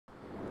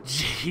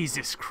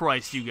Jesus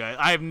Christ, you guys.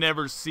 I have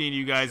never seen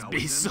you guys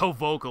be so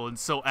vocal and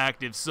so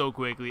active so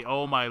quickly.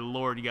 Oh my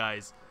lord,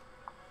 guys.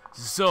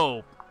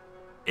 So,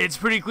 it's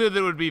pretty clear that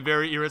it would be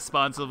very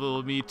irresponsible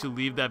of me to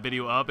leave that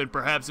video up, and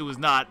perhaps it was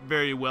not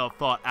very well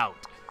thought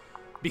out.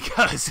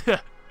 Because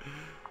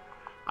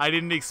I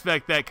didn't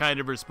expect that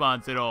kind of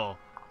response at all.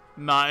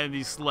 Not in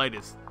the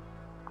slightest.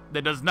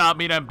 That does not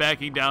mean I'm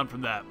backing down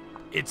from that.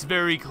 It's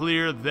very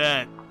clear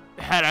that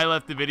had I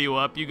left the video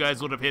up, you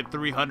guys would have hit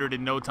 300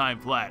 in no time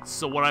flat.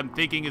 So what I'm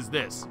thinking is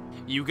this.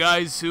 You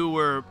guys who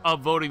were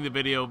upvoting the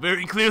video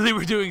very clearly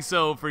were doing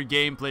so for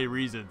gameplay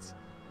reasons.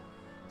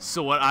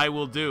 So what I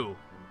will do,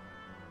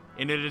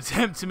 in an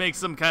attempt to make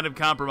some kind of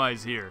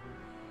compromise here,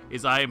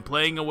 is I am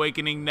playing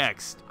Awakening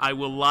next. I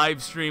will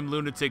live stream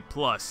Lunatic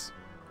Plus.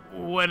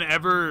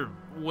 Whenever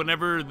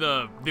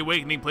the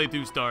Awakening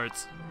playthrough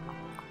starts,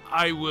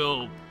 I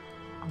will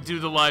do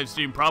the live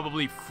stream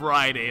probably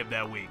Friday of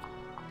that week.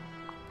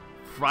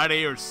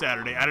 Friday or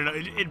Saturday, I don't know,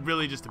 it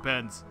really just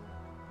depends.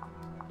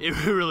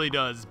 It really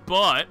does,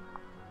 but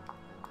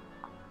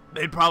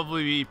they'd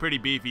probably be pretty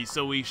beefy,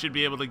 so we should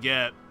be able to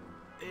get,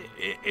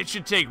 it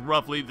should take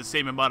roughly the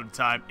same amount of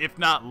time, if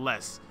not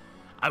less.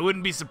 I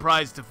wouldn't be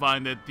surprised to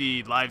find that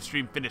the live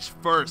stream finished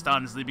first,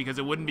 honestly, because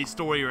it wouldn't be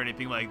story or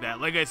anything like that.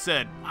 Like I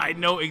said, I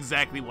know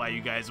exactly why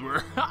you guys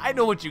were, I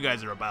know what you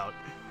guys are about.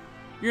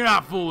 You're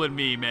not fooling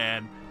me,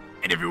 man.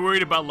 And if you're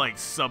worried about, like,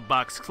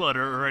 sub-box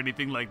clutter or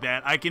anything like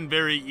that, I can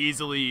very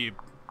easily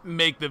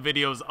make the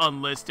videos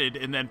unlisted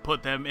and then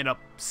put them in a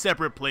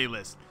separate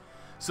playlist.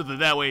 So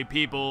that way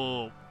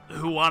people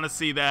who want to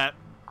see that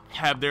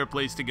have their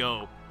place to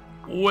go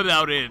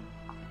without it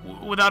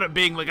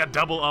being like a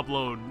double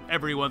upload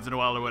every once in a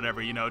while or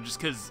whatever, you know, just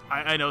because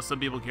I know some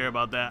people care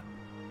about that.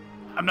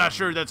 I'm not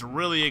sure that's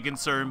really a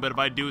concern, but if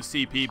I do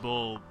see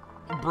people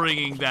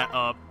bringing that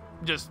up,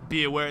 just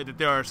be aware that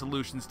there are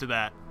solutions to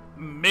that.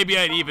 Maybe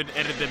I'd even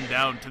edit them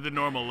down to the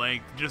normal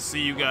length, just so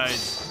you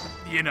guys,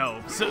 you know,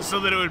 so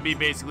that it would be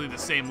basically the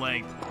same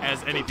length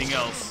as anything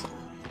else.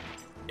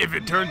 If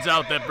it turns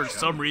out that for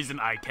some reason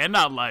I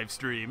cannot live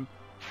stream,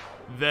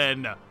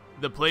 then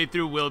the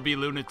playthrough will be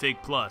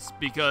Lunatic Plus,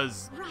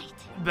 because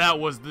that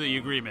was the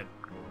agreement.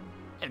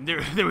 And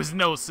there was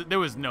no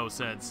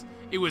sense.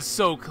 It was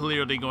so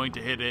clearly going to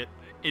hit it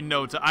in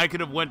no time. I could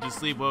have went to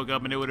sleep, woke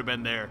up, and it would have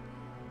been there.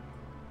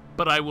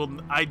 But I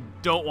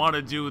don't want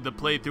to do the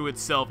playthrough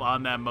itself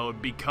on that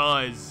mode,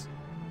 because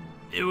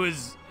it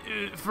was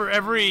for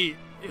every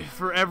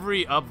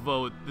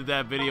upvote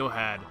that video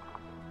had,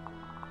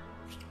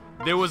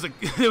 there was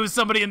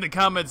somebody in the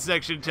comments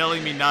section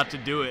telling me not to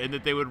do it and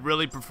that they would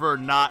really prefer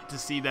not to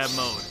see that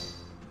mode.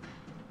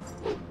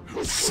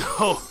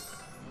 So,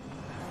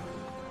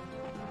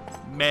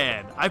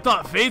 man, I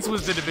thought Fates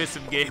was the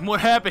divisive game. What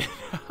happened?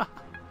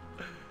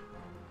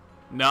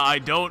 No,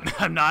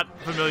 I'm not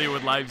familiar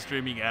with live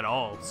streaming at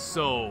all,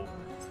 so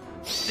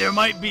there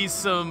might be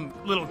some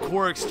little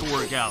quirks to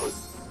work out.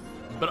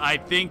 But I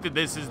think that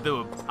this is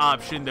the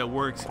option that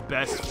works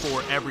best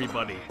for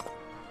everybody.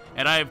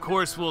 And I, of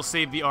course, will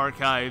save the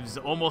archives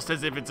almost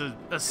as if it's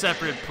a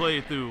separate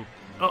playthrough.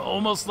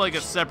 Almost like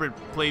a separate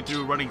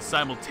playthrough running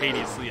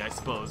simultaneously, I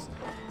suppose.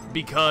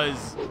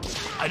 Because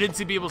I did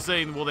see people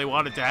saying, well, they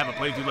wanted to have a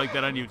playthrough like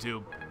that on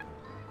YouTube.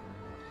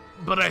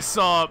 But I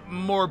saw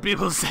more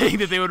people saying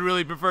that they would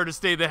really prefer to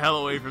stay the hell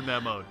away from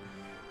that mode.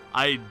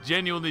 I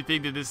genuinely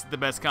think that this is the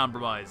best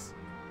compromise.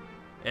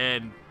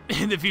 And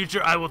in the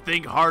future, I will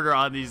think harder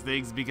on these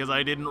things because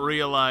I didn't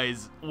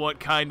realize what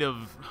kind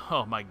of...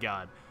 Oh my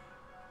god.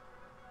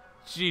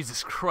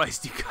 Jesus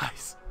Christ, you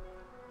guys.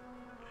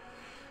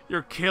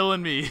 You're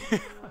killing me.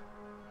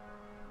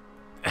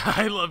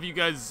 I love you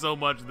guys so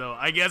much, though.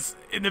 I guess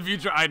in the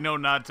future, I know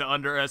not to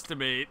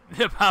underestimate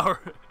the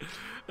power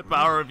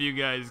of you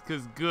guys,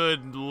 because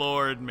good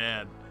lord,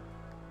 man.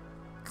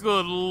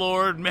 Good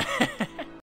lord, man.